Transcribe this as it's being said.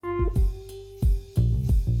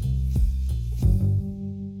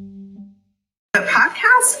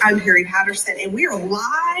podcast. I'm Terri Patterson, and we are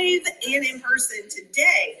live and in person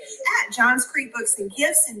today at Johns Creek Books and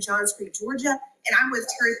Gifts in Johns Creek, Georgia. And I'm with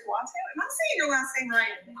Terri Parlato. Am I saying your last name right?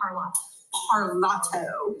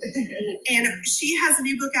 Parlato. And she has a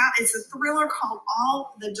new book out. It's a thriller called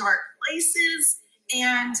All the Dark Places.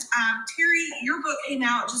 And Terri, your book came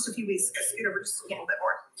out just a few weeks ago. Scoot over just a little bit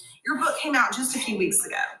more. Your book came out just a few weeks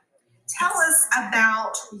ago. Tell us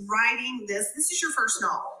about writing this. This is your first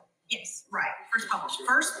novel. Yes. Right. First published.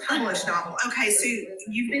 First published novel. Okay, so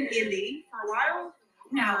you've been indie for a while?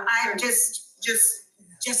 No, I'm just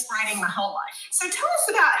writing my whole life. So tell us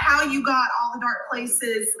about how you got All the Dark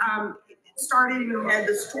Places started and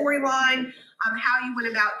the storyline, how you went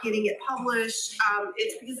about getting it published.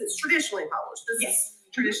 It's because it's traditionally published. This is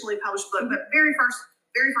traditionally published book, but very first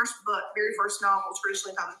book, very first novel,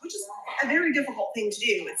 traditionally published, which is a very difficult thing to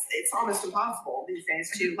do. It's almost impossible these days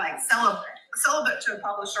to like sell a book to a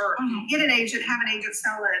publisher, get an agent, have an agent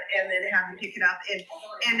sell it, and then have them pick it up.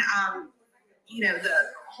 And you know, the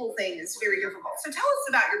whole thing is very difficult. So tell us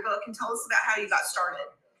about your book and tell us about how you got started.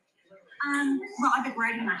 Well, I've been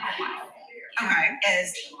writing my whole life. Okay.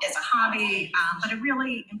 As a hobby, but a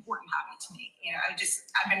really important hobby to me. You know,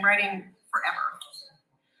 I've been writing forever.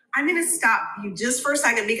 I'm going to stop you just for a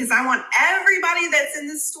second because I want everybody that's in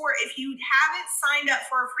this store, if you haven't signed up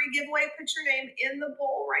for a free giveaway, put your name in the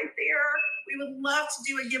bowl right there. We would love to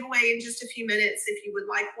do a giveaway in just a few minutes if you would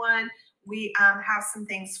like one. We have some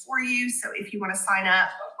things for you. So if you want to sign up,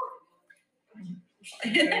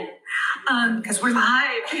 because we're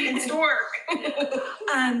live in store.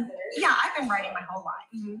 Yeah, I've been writing my whole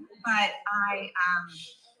life, but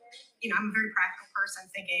I'm a very practical person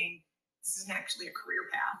thinking, this isn't actually a career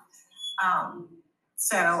path.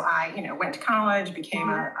 So I, went to college, became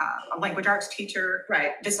a language arts teacher,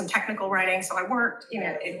 did some technical writing. So I worked,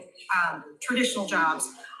 in traditional jobs.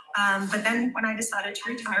 But then when I decided to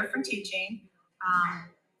retire from teaching,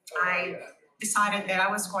 I decided that I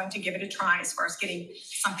was going to give it a try as far as getting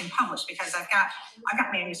something published because I've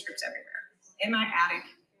got manuscripts everywhere, in my attic,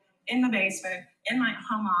 in the basement, in my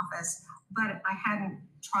home office, but I hadn't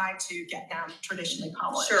tried to get them traditionally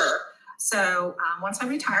published. Sure. So once I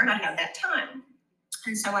retired, I had that time.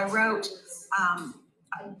 And so I wrote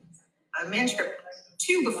a manuscript,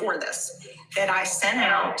 2 before this, that I sent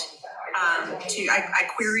out I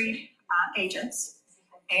queried agents.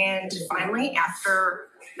 And finally, after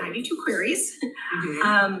 92 queries,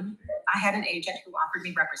 I had an agent who offered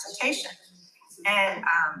me representation. And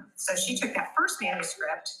so she took that first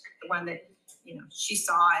manuscript, the one that she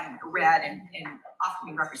saw and read and offered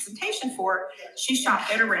me representation for. She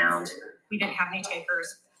shopped it around. We didn't have any takers,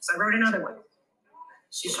 so I wrote another one.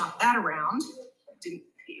 She shopped that around.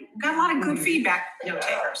 Got a lot of good feedback, no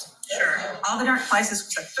takers. Sure. All the Dark Places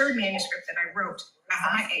was the third manuscript that I wrote as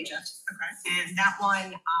my agent. Okay. And that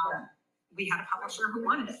one, we had a publisher who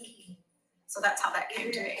wanted it. So that's how that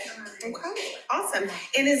came to me. Okay, awesome.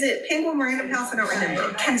 And is it Penguin Random House? I don't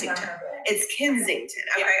remember. Kensington. It's Kensington.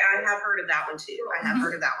 Okay, I have heard of that one too. I have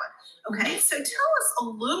heard of that one. Okay, so tell us a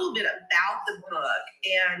little bit about the book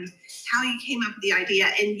and how you came up with the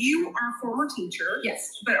idea. And you are a former teacher.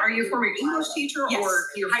 Yes. But are you a former English teacher or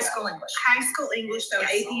your high school English? High school English, so Yes.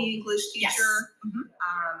 AP English teacher. Yes.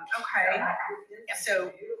 Okay.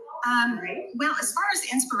 So. Well, as far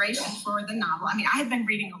as inspiration for the novel, I mean, I had been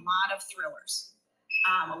reading a lot of thrillers,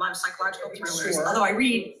 a lot of psychological thrillers, although I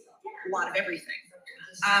read a lot of everything.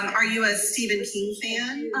 Are you a Stephen King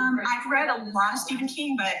fan? I've read a lot of Stephen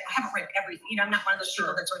King, but I haven't read everything. I'm not one of those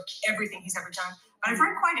people that's read everything he's ever done, but I've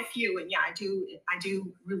read quite a few, and yeah, I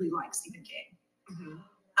do really like Stephen King.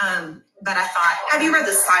 But I thought, have you read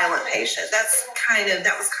The Silent Patient? That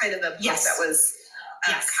was kind of the book that was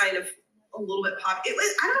kind of a little bit popular.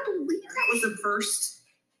 I don't believe that was the first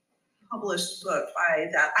published book by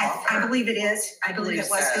that author. I believe it is. I believe it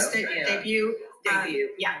was his debut. Yeah,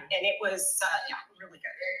 and it was really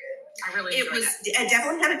good. I really enjoyed it. It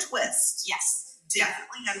definitely had a twist. Yes,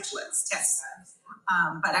 Definitely had a twist. yes.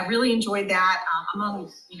 But I really enjoyed that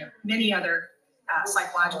among many other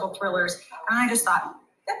psychological thrillers, and I just thought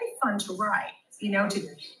that'd be fun to write.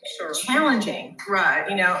 Challenging. Right.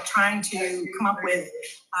 Trying to come up with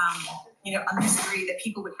a mystery that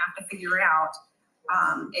people would have to figure out.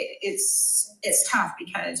 It's tough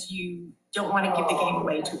because you don't want to give the game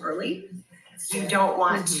away too early. You don't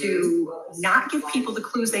want to not give people the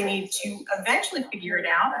clues they need to eventually figure it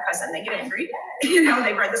out because then they get angry.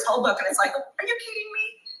 They've read this whole book and it's like, are you kidding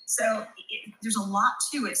me? So there's a lot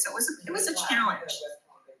to it. So it was a challenge.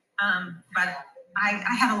 But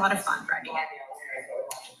I had a lot of fun writing it.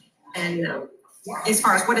 And as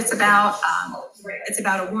far as what it's about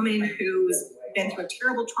a woman who's been through a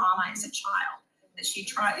terrible trauma as a child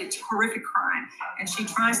that it's a horrific crime, and she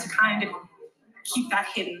tries to kind of keep that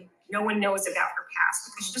hidden. No one knows about her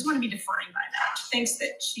past because she doesn't want to be defined by that. She thinks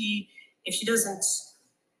that if she doesn't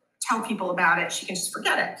tell people about it, she can just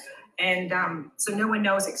forget it. And so no one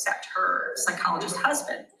knows except her psychologist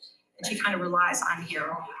husband, and she kind of relies on him.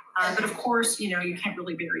 But of course, you can't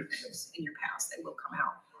really bury things in your past. They will come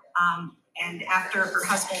out. And after her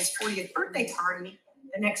husband's 40th birthday party,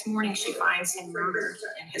 the next morning she finds him murdered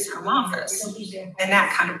in his home office. And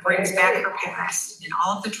that kind of brings back her past and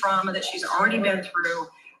all of the trauma that she's already been through.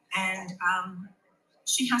 And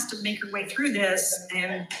she has to make her way through this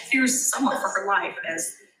and fears somewhat for her life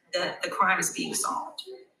as the crime is being solved.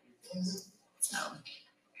 So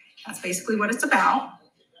that's basically what it's about.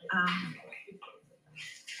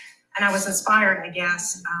 And I was inspired, I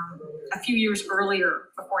guess, a few years earlier,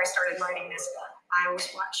 before I started writing this, I was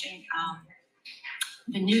watching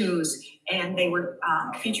the news, and they were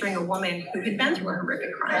featuring a woman who had been through a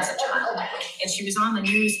horrific crime as a child. And she was on the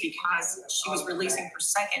news because she was releasing her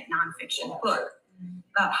second nonfiction book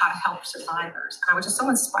about how to help survivors. And I was just so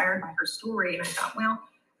inspired by her story, and I thought, well,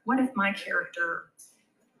 what if my character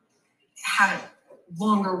had a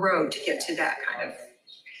longer road to get to that kind of,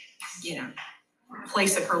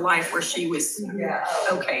 place of her life where she was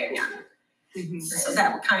okay again. Mm-hmm. So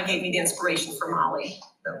that kind of gave me the inspiration for Molly,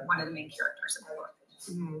 one of the main characters in the book.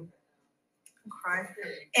 Mm-hmm. Okay.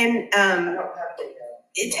 And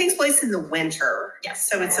it takes place in the winter. Yes.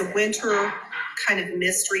 So it's a winter kind of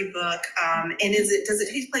mystery book. And does it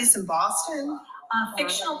take place in Boston?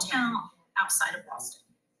 Fictional town outside of Boston.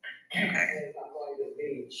 Okay.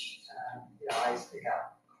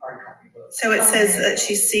 So it says that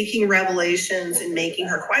she's seeking revelations and making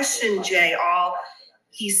her question Jay all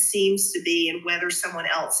he seems to be and whether someone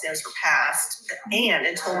else knows her past. And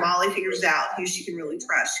until Molly figures out who she can really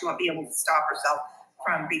trust, she won't be able to stop herself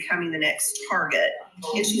from becoming the next target.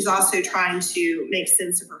 And she's also trying to make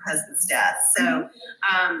sense of her husband's death. So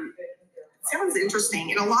sounds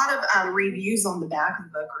interesting. And a lot of reviews on the back of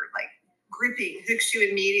the book are like gripping, hooks you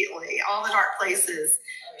immediately, all the dark places,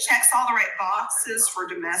 checks all the right boxes for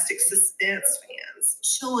domestic suspense fans,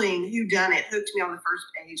 chilling, whodunit, hooked me on the first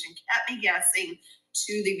page and kept me guessing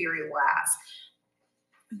to the very last.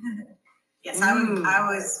 Yes, I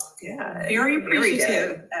was very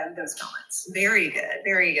appreciative of those comments. Very good,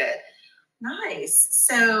 very good. Nice.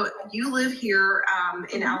 So you live here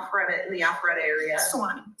in Alpharetta, in the Alpharetta area.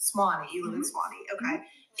 Swanee. You live in Swanee. Okay.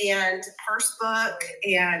 And first book,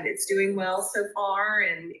 and it's doing well so far,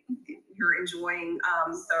 and you're enjoying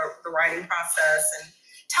the writing process. And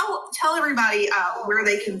tell everybody where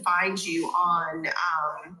they can find you on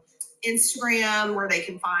Instagram, where they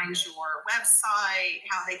can find your website,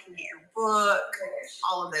 how they can get your book,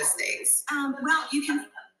 all of those things. Well, you can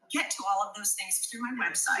get to all of those things through my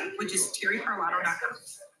website, which is terriparlato.com.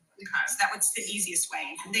 So that was the easiest way.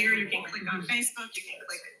 And from there, you can click on Facebook, you can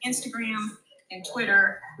click Instagram and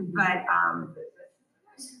Twitter, but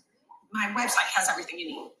my website has everything you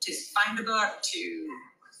need to find the book, to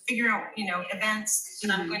figure out, events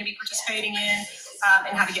that I'm going to be participating in,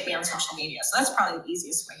 and how to get me on social media. So that's probably the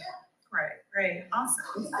easiest way. Right.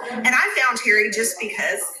 Awesome. And I found Terri just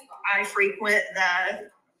because I frequent the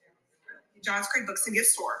Johns Creek Books and Gift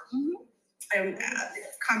Store. I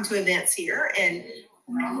come to events here and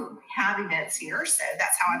have events here. So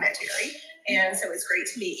that's how I met Terri. And so it's great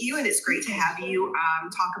to meet you, and it's great to have you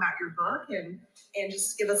talk about your book and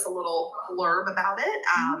just give us a little blurb about it.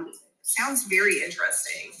 Sounds very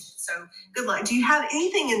interesting. So good luck. Do you have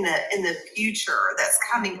anything in the future that's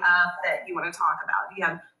coming up that you want to talk about? Do you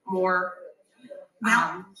have more?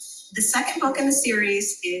 Well, the second book in the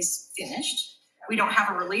series is finished. We don't have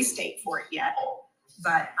a release date for it yet,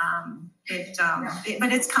 but it's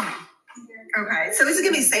coming. Okay. So is it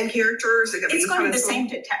going to be the same characters? It's going to be the same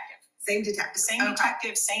detective. Same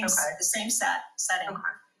detective. The same setting. Okay.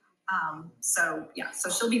 So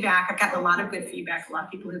she'll be back. I've gotten a lot of good feedback. A lot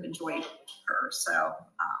of people have enjoyed her. So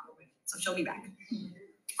she'll be back.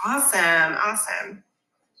 Awesome.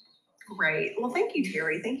 Great. Well, thank you,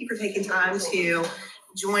 Terri. Thank you for taking time to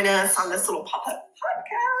join us on this little pop-up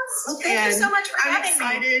podcast. Well, thank you so much for having me. I'm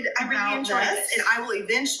excited I really about enjoyed this, and I will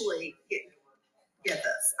eventually get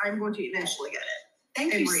this. I'm going to eventually get it.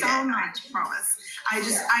 Thank you so much. I promise.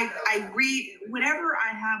 I read, whenever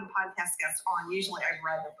I have a podcast guest on, usually I've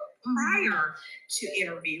read the book prior to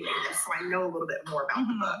interviewing them, so I know a little bit more about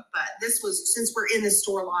the book. But this was, since we're in the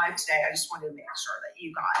store live today, I just wanted to make sure that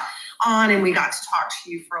you got on and we got to talk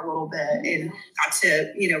to you for a little bit and got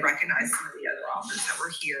to, recognize some of the other authors that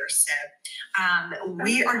were here. So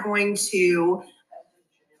we are going to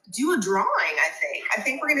do a drawing, I think. I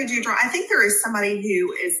think we're going to do a drawing. I think there is somebody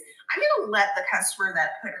who is, I'm gonna let the customer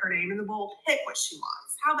that put her name in the bowl pick what she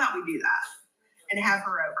wants. How about we do that? And have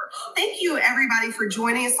her over. Thank you everybody for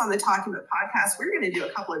joining us on the Talking Book podcast. We're going to do a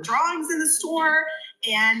couple of drawings in the store,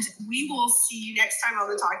 and we will see you next time on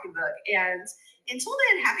the Talking Book. And until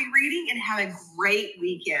then, happy reading and have a great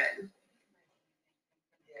weekend.